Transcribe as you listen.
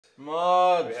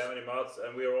Mods! Do we have any mods?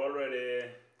 And we are already...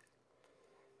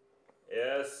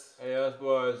 Yes. Yes,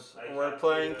 boys. We're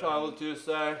playing Title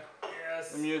Tuesday.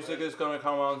 Yes. The music is gonna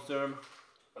come on soon.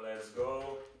 Let's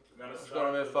go. We're gonna It's start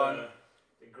gonna be with fun.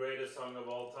 The greatest song of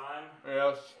all time.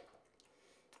 Yes.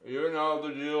 You know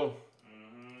the deal.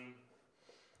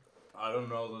 I don't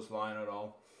know this line at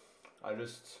all. I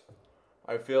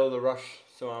feel the rush,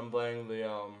 so I'm playing the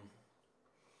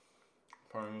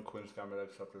playing Queen's Gambit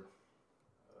Acceptor.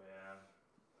 Oh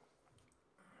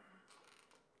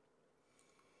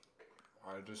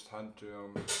yeah. I just had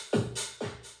to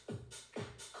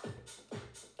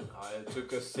I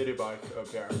took a city bike up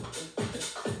here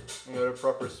and got a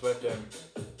proper sweat in.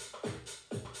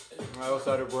 I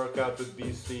also had a workout with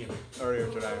BC earlier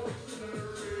today,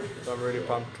 so I'm really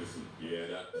pumped. Yeah,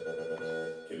 that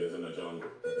killers in the jungle.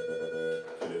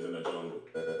 Killers in the jungle.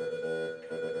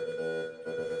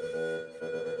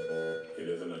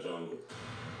 Killers in the jungle.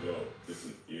 Yo,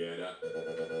 listen, yeah, that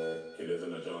killers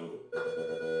in the jungle.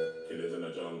 Killers in the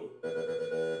jungle.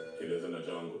 Killers in the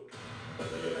jungle.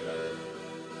 Yeah, that.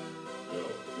 Yo,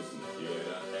 listen, yeah,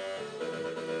 that.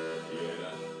 Yeah,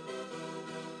 that.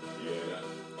 Yeah, that.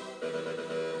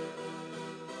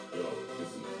 Yo,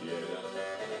 listen, yeah, that.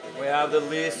 We have the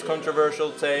least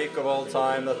controversial take of all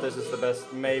time that this is the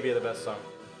best, maybe the best song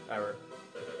ever.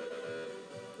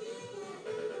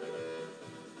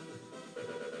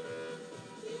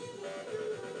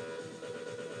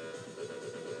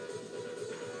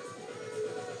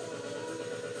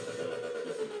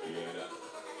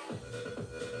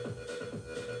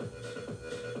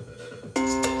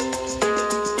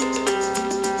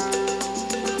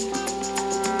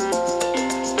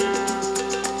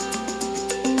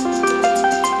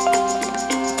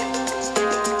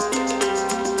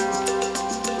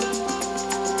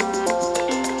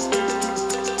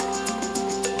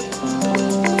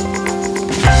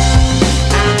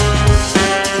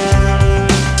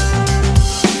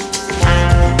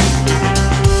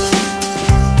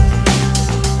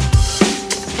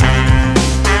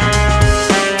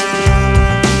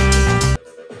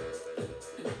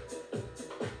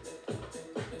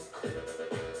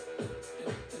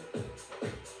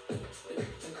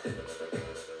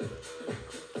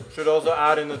 Should also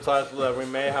add in the title that we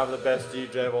may have the best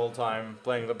DJ of all time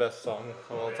playing the best song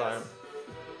of all time.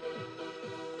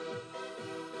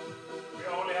 We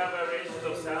only have variations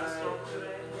of Sandstorm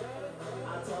today.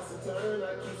 I toss and turn,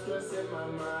 I keep stressing my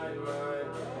mind.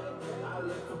 I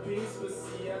look for peace, but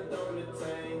see I don't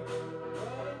attain.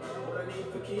 What I need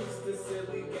for keeps the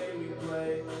silly game we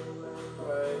play.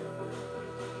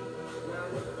 Now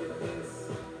look at this.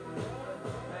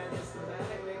 Man, it's the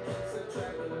bag that keeps a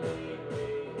track of me.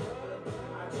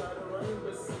 I try to run,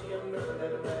 but see I'm not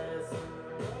that fast.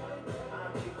 I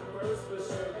keep the first, but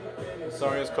surely finish. The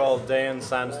song is called Day in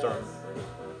Sandstorm.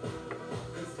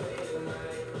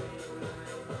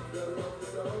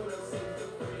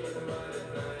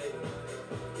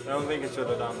 I don't think he should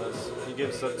have done this. He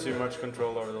gives up too much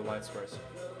control over the light source.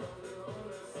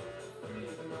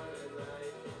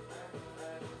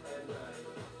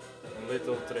 A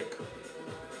little trick.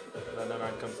 Then the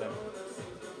man comes in.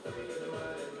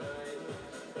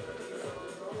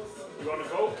 You wanna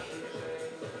go?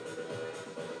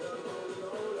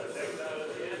 I take that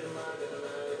at the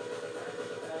end.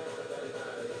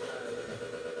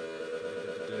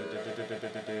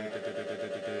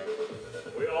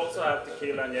 We also have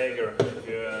tequila and Jaeger. If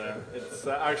you, It's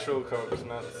actual Coke,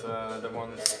 not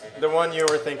the one you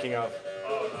were thinking of.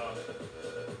 oh no.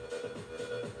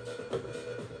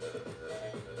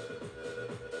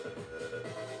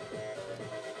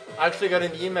 I actually got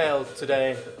an email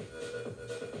today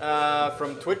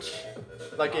from Twitch,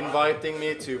 like inviting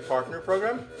me to partner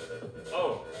program.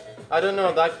 Oh, I don't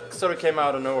know, that sort of came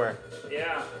out of nowhere.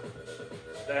 yeah.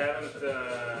 They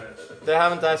haven't. They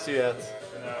haven't asked you yet.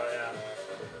 No, yeah.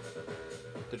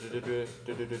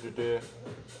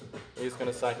 He's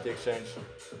gonna sack the exchange.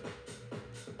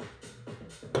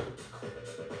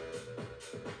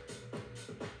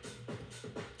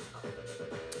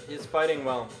 He's fighting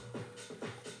well.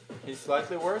 He's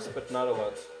slightly worse, but not a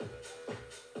lot.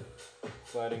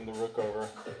 Sliding the rook over.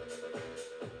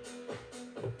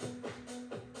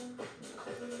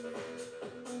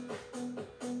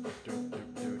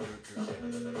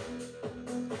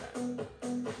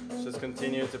 Let's just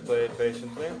continue to play it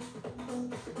patiently.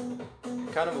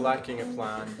 Kind of lacking a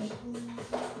plan.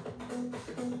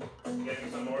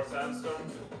 Getting some more Sandstorm.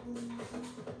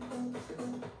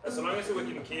 As long as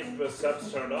we can keep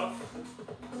subs turned off,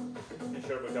 you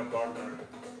sure become partner.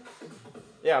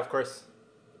 Yeah, of course.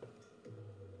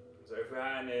 So if we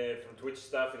have any from Twitch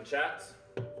stuff in chat,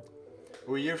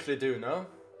 We usually do, no?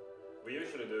 We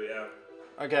usually do, yeah.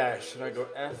 Okay, should I go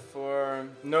F or...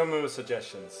 No move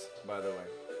suggestions, by the way.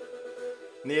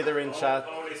 Neither in chat.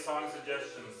 Only song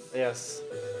suggestions. Yes.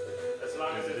 As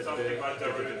long as it's something like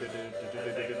the root.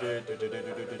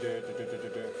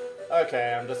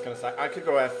 Okay, I'm just gonna say... I could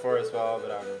go F4 as well,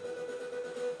 but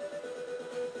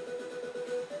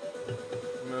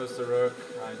moves the rook,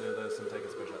 I do this and take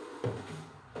his bishop.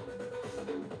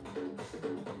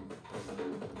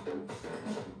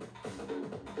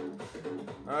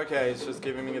 Okay, he's just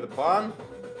giving me the pawn.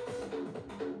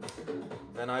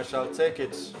 Then I shall take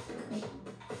it.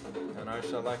 And I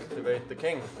shall activate the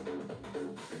king.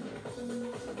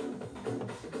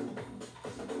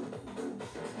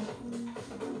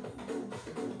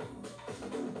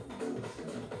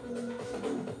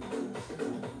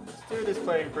 This dude is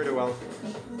playing pretty well.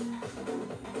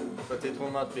 But it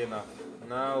will not be enough.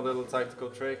 Now, little tactical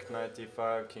trick, knight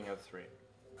d5, king f3.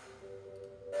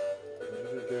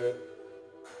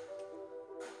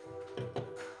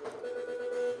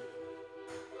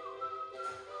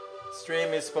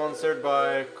 Stream is sponsored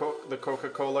by the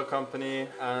Coca-Cola company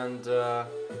and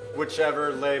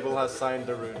whichever label has signed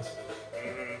the root.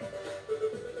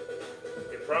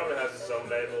 It probably has its own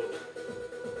label.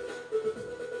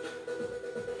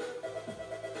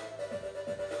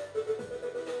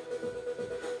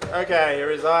 Okay, he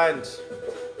resigned.